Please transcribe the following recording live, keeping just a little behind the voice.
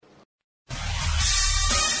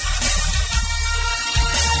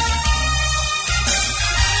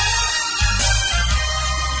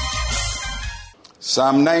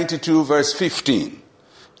Psalm 92 verse 15.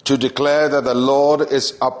 To declare that the Lord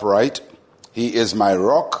is upright, he is my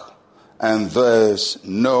rock, and there's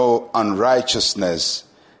no unrighteousness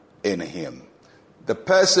in him. The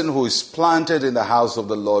person who is planted in the house of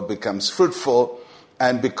the Lord becomes fruitful,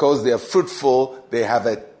 and because they are fruitful, they have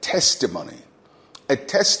a testimony. A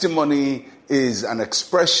testimony is an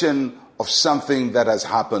expression of something that has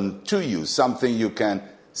happened to you, something you can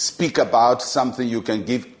speak about, something you can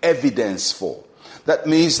give evidence for. That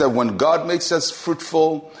means that when God makes us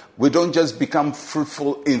fruitful, we don't just become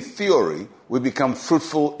fruitful in theory, we become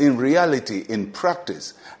fruitful in reality, in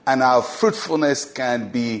practice. And our fruitfulness can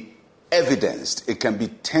be evidenced. It can be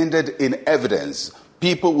tendered in evidence.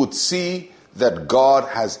 People would see that God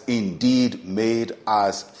has indeed made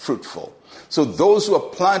us fruitful. So those who are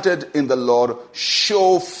planted in the Lord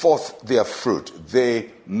show forth their fruit.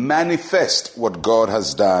 They manifest what God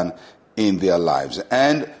has done in their lives.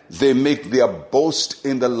 And they make their boast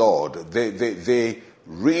in the Lord. They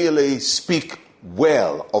really speak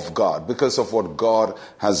well of God because of what God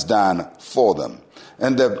has done for them.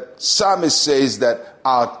 And the psalmist says that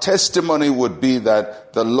our testimony would be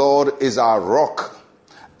that the Lord is our rock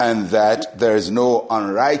and that there is no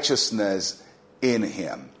unrighteousness in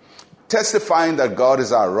him. Testifying that God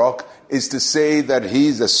is our rock is to say that he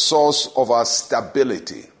is the source of our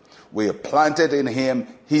stability. We are planted in him.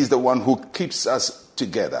 He's the one who keeps us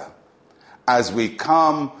together. As we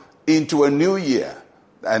come into a new year,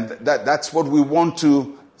 and that's what we want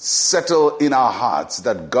to settle in our hearts,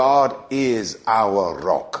 that God is our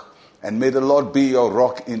rock. And may the Lord be your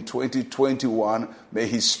rock in 2021. May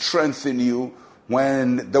he strengthen you.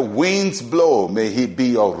 When the winds blow, may he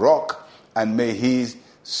be your rock, and may he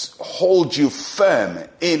hold you firm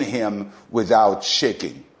in him without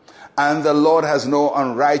shaking. And the Lord has no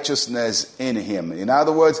unrighteousness in him. In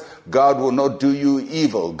other words, God will not do you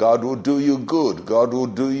evil. God will do you good. God will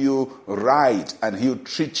do you right, and he'll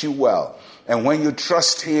treat you well. And when you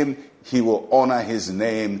trust him, he will honor his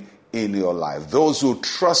name in your life. Those who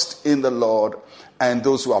trust in the Lord and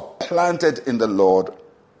those who are planted in the Lord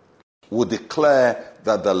will declare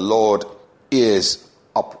that the Lord is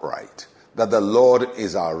upright, that the Lord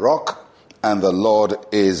is our rock and the Lord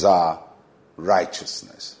is our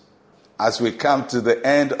righteousness. As we come to the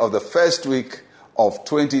end of the first week of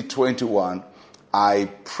 2021, I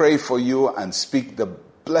pray for you and speak the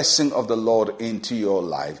blessing of the Lord into your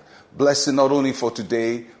life. Blessing not only for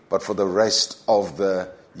today, but for the rest of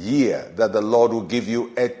the year, that the Lord will give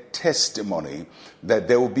you a testimony, that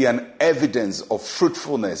there will be an evidence of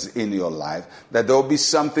fruitfulness in your life, that there will be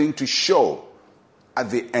something to show at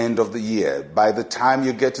the end of the year. By the time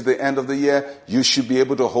you get to the end of the year, you should be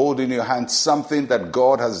able to hold in your hand something that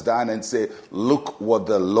God has done and say, look what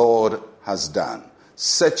the Lord has done.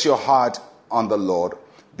 Set your heart on the Lord.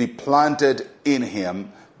 Be planted in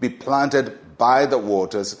him. Be planted by the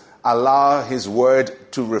waters. Allow his word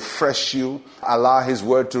to refresh you. Allow his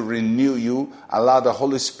word to renew you. Allow the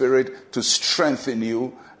Holy Spirit to strengthen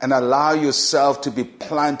you. And allow yourself to be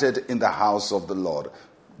planted in the house of the Lord.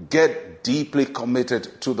 Get deeply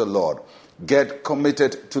committed to the Lord. Get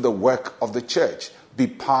committed to the work of the church. Be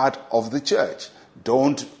part of the church.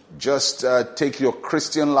 Don't just take your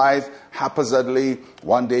Christian life haphazardly.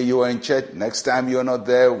 One day you are in church, next time you're not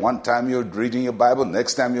there. One time you're reading your Bible,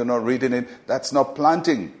 next time you're not reading it. That's not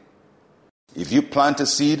planting. If you plant a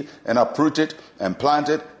seed and uproot it, and plant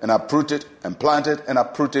it and uproot it, and plant it and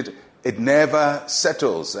uproot it, it never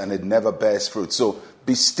settles and it never bears fruit. So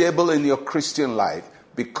be stable in your Christian life.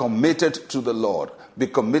 Be committed to the Lord. Be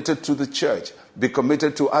committed to the church. Be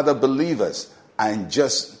committed to other believers. And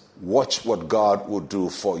just watch what God will do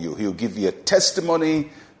for you. He'll give you a testimony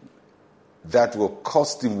that will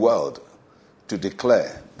cause the world to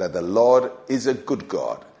declare that the Lord is a good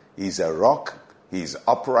God. He's a rock. He's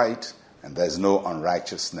upright. And there's no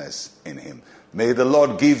unrighteousness in him. May the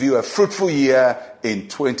Lord give you a fruitful year in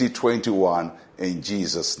 2021 in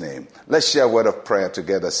Jesus' name. Let's share a word of prayer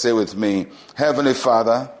together. Say with me, Heavenly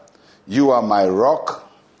Father, you are my rock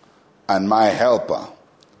and my helper.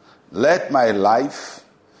 Let my life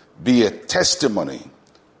be a testimony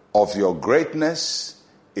of your greatness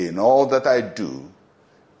in all that I do.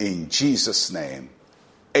 In Jesus' name,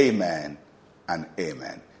 amen and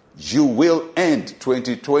amen. You will end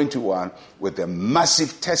 2021 with a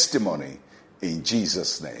massive testimony in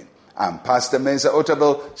Jesus' name. I'm Pastor Mensa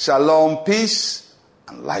Otabil. Shalom, peace,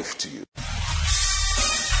 and life to you.